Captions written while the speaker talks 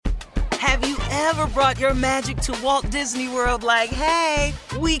Have you ever brought your magic to Walt Disney World like, hey,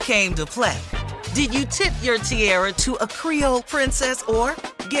 we came to play? Did you tip your tiara to a Creole princess or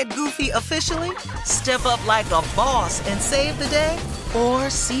get goofy officially? Step up like a boss and save the day? Or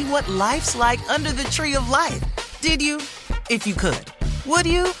see what life's like under the tree of life? Did you? If you could. Would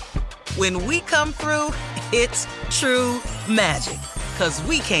you? When we come through, it's true magic. 'Cause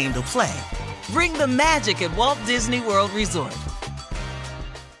we came to play. Bring the magic at Walt Disney World Resort.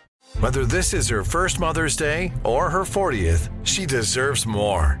 Whether this is her first Mother's Day or her 40th, she deserves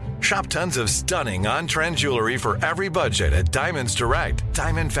more. Shop tons of stunning on-trend jewelry for every budget at Diamonds Direct.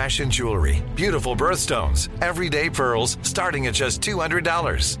 Diamond fashion jewelry, beautiful birthstones, everyday pearls starting at just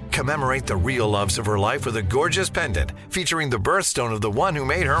 $200. Commemorate the real loves of her life with a gorgeous pendant featuring the birthstone of the one who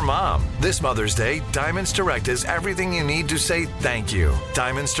made her mom. This Mother's Day, Diamonds Direct is everything you need to say thank you.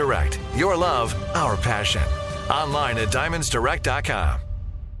 Diamonds Direct, your love, our passion. Online at diamondsdirect.com.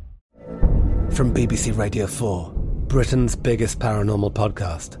 From BBC Radio 4, Britain's biggest paranormal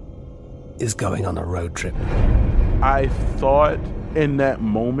podcast is going on a road trip. I thought in that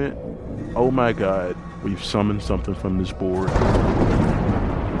moment, oh my God, we've summoned something from this board.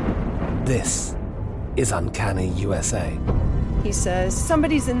 This is Uncanny USA. He says,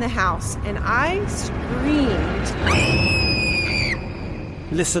 somebody's in the house, and I screamed.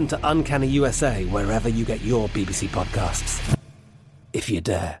 Listen to Uncanny USA wherever you get your BBC podcasts, if you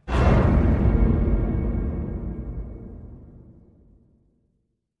dare.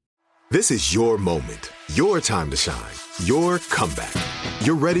 This is your moment, your time to shine, your comeback.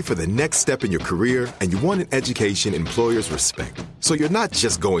 You're ready for the next step in your career, and you want an education employers respect. So you're not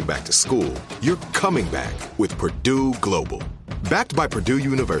just going back to school, you're coming back with Purdue Global. Backed by Purdue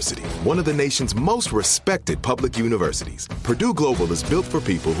University, one of the nation's most respected public universities, Purdue Global is built for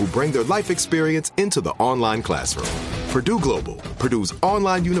people who bring their life experience into the online classroom. Purdue Global, Purdue's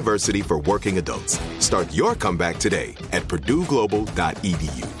online university for working adults. Start your comeback today at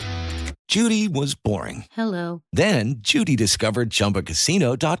purdueglobal.edu. Judy was boring. Hello. Then Judy discovered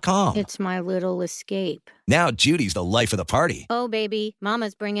ChumbaCasino.com. It's my little escape. Now Judy's the life of the party. Oh, baby,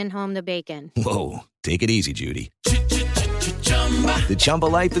 mama's bringing home the bacon. Whoa, take it easy, Judy. The Chumba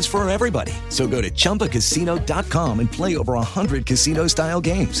life is for everybody. So go to ChumbaCasino.com and play over 100 casino-style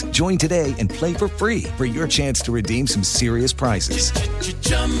games. Join today and play for free for your chance to redeem some serious prizes.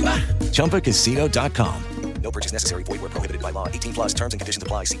 ChumbaCasino.com. No purchase necessary. Void where prohibited by law. 18 plus terms and conditions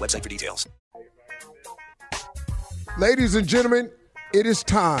apply. See website for details. Ladies and gentlemen, it is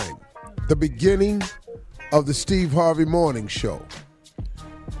time. The beginning of the Steve Harvey Morning Show.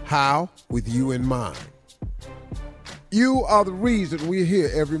 How? With you in mind. You are the reason we're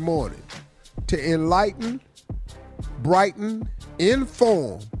here every morning. To enlighten, brighten,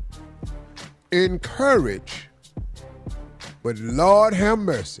 inform, encourage, but Lord have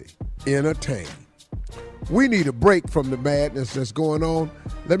mercy, entertain. We need a break from the madness that's going on.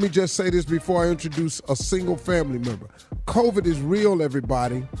 Let me just say this before I introduce a single family member. COVID is real,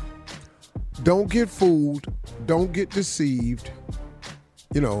 everybody. Don't get fooled. Don't get deceived.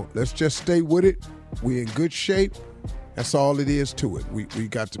 You know, let's just stay with it. We're in good shape. That's all it is to it. We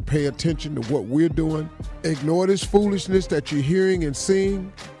got to pay attention to what we're doing. Ignore this foolishness that you're hearing and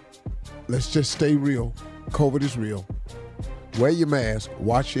seeing. Let's just stay real. COVID is real. Wear your mask.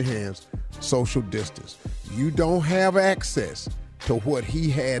 Wash your hands. Social distance. You don't have access to what he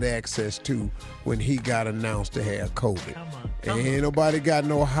had access to when he got announced to have COVID. Ain't nobody got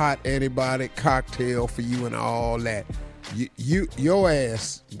no hot antibiotic cocktail for you and all that. Your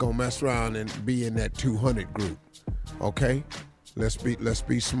ass gonna mess around and be in that 200 group. Okay? Let's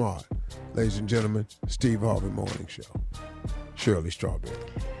be smart. Ladies and gentlemen, Steve Harvey Morning Show. Shirley Strawberry.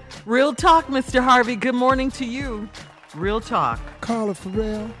 Real talk, Mr. Harvey. Good morning to you. Real talk. Carla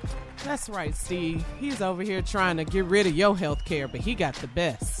Farrell. That's right, Steve. He's over here trying to get rid of your health care, but he got the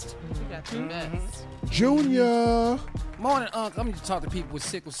best. He got the best. Junior. Morning, Unc. I'm going to talk to people with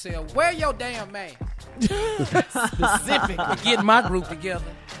sickle cell. Wear your damn mask. Specific. Getting my group together.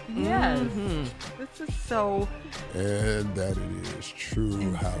 Yes. Mm-hmm. This is so... And that it is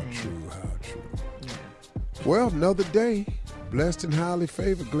true. How true, how true. Yeah. Well, another day. Blessed and highly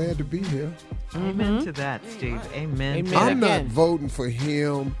favored. Glad to be here. Amen to that, Steve. Amen. I'm not voting for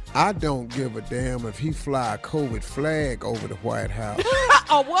him. I don't give a damn if he fly a COVID flag over the White House.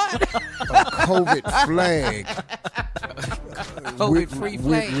 A what? A COVID flag. COVID-free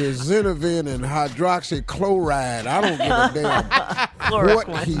flag. With Resinavin and hydroxychloride. I don't give a damn what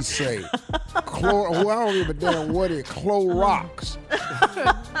he say. I don't give a damn what it Clorox.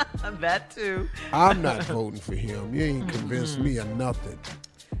 That too. I'm not voting for him. You ain't convinced me of nothing.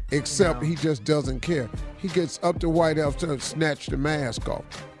 except he just doesn't care. He gets up to White House to snatch the mask off.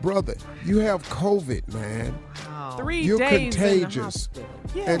 Brother, you have COVID, man. Oh. 3 You're days contagious. in the hospital.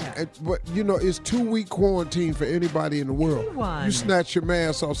 Yeah. But it's 2-week quarantine for anybody in the world. Anyone. You snatch your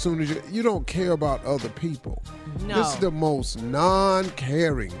mask off soon as you don't care about other people. No. This is the most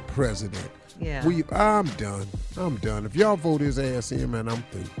non-caring president. Yeah. I'm done. If y'all vote his ass in, man, I'm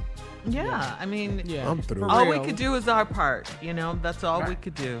through. Yeah, I mean, I'm through. all we could do is our part. That's all we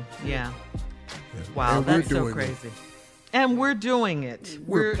could do. Yeah. Wow, And that's we're so doing crazy. And we're doing it.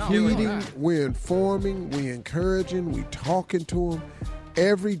 We're doing pleading, it. we're informing, we're encouraging, we're talking to them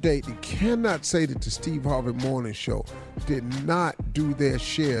every day. You cannot say that the Steve Harvey Morning Show did not do their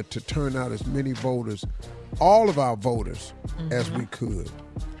share to turn out as many voters, all of our voters, as we could.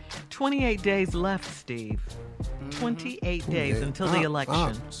 28 days left, Steve. 28 days until the election.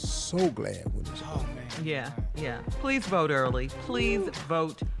 I'm so glad when it's over. Yeah. Please vote early. Please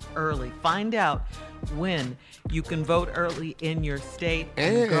vote early. Find out when you can vote early in your state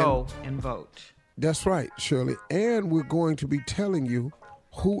and go and vote. That's right, Shirley. And we're going to be telling you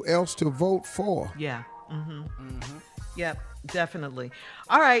who else to vote for. Yeah. Yep, definitely.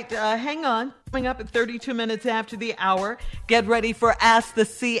 All right, hang on. Coming up at 32 minutes after the hour, get ready for Ask the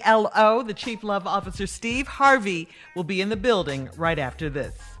CLO. The Chief Love Officer, Steve Harvey, will be in the building right after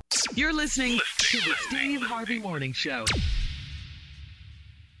this. You're listening to the Steve Harvey Morning Show.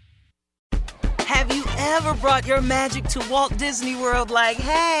 Have you ever brought your magic to Walt Disney World like,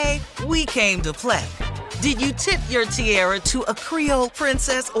 hey, we came to play? Did you tip your tiara to a Creole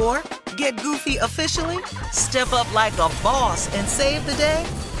princess or get goofy officially? Step up like a boss and save the day?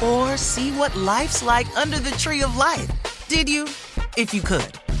 Or see what life's like under the tree of life? Did you? If you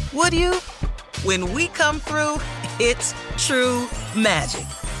could. Would you? When we come through, it's true magic.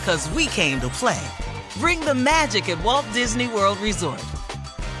 'Cause we came to play. Bring the magic at Walt Disney World Resort.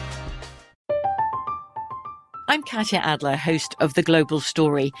 I'm Katya Adler, host of The Global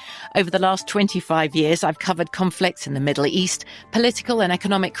Story. Over the last 25 years, I've covered conflicts in the Middle East, political and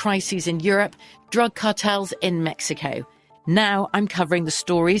economic crises in Europe, drug cartels in Mexico. Now I'm covering the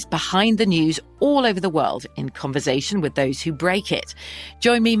stories behind the news all over the world in conversation with those who break it.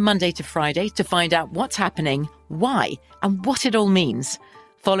 Join me Monday to Friday to find out what's happening, why, and what it all means.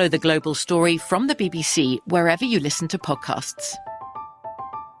 Follow The Global Story from the BBC wherever you listen to podcasts.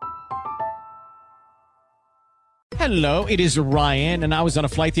 Hello, it is Ryan, and I was on a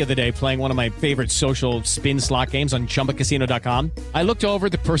flight the other day playing one of my favorite social spin slot games on ChumbaCasino.com. I looked over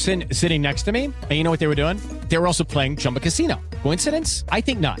at the person sitting next to me, and you know what they were doing? They were also playing Chumba Casino. Coincidence? I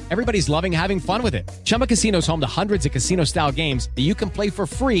think not. Everybody's loving having fun with it. Chumba Casino is home to hundreds of casino-style games that you can play for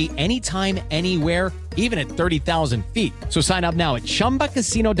free anytime, anywhere, even at 30,000 feet. So sign up now at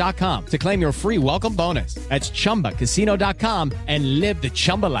ChumbaCasino.com to claim your free welcome bonus. That's ChumbaCasino.com and live the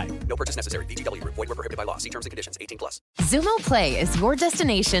Chumba life. No purchase necessary. VGW. Void where prohibited by law. See terms and conditions. 18+. Xumo Play is your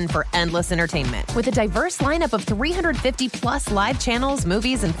destination for endless entertainment. With a diverse lineup of 350-plus live channels,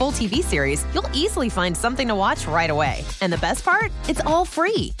 movies, and full TV series, you'll easily find something to watch right away. And the best part? It's all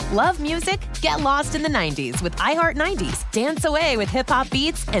free. Love music? Get lost in the 90s with iHeart 90s. Dance away with hip-hop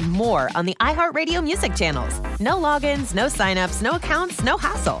beats and more on the iHeartRadio music channels. No logins, no signups, no accounts, no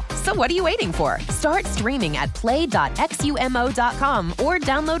hassle. So what are you waiting for? Start streaming at play.xumo.com or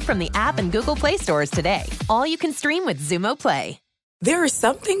download from the app and Google Play stores today. All you can stream with Xumo Play. There are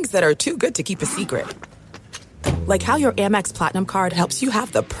some things that are too good to keep a secret. Like how your Amex Platinum card helps you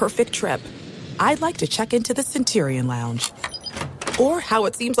have the perfect trip. I'd like to check into the Centurion Lounge. Or how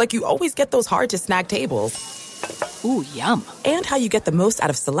it seems like you always get those hard-to-snag tables. Ooh, yum. And how you get the most out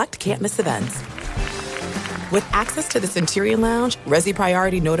of select can't-miss events. With access to the Centurion Lounge, Resi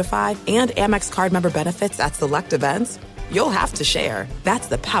Priority Notified, and Amex card member benefits at select events, you'll have to share. That's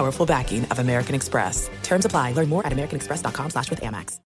the powerful backing of American Express. Terms apply. Learn more at americanexpress.com/withAmex.